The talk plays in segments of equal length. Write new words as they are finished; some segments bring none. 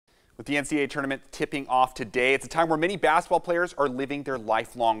With the NCAA tournament tipping off today, it's a time where many basketball players are living their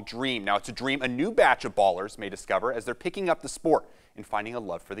lifelong dream. Now, it's a dream a new batch of ballers may discover as they're picking up the sport and finding a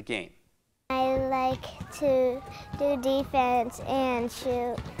love for the game. I like to do defense and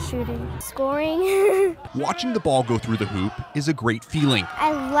shooting, scoring. Watching the ball go through the hoop is a great feeling.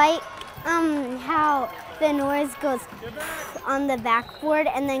 I like how the noise goes on the backboard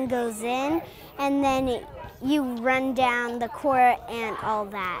and then goes in, and then you run down the court and all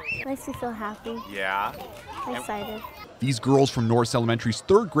that. Makes me feel happy. Yeah. Excited. These girls from Norris Elementary's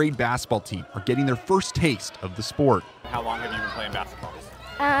third grade basketball team are getting their first taste of the sport. How long have you been playing basketball?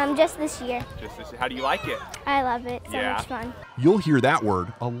 Just this year. How do you like it? I love it. So much fun. You'll hear that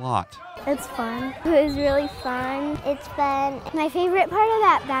word a lot. It's fun. It was really fun. It's fun. My favorite part of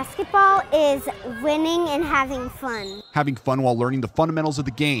that basketball is winning and having fun. Having fun while learning the fundamentals of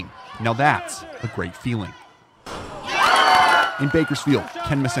the game. Now that's a great feeling. In Bakersfield,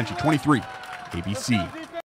 Ken Masenchi, 23, ABC.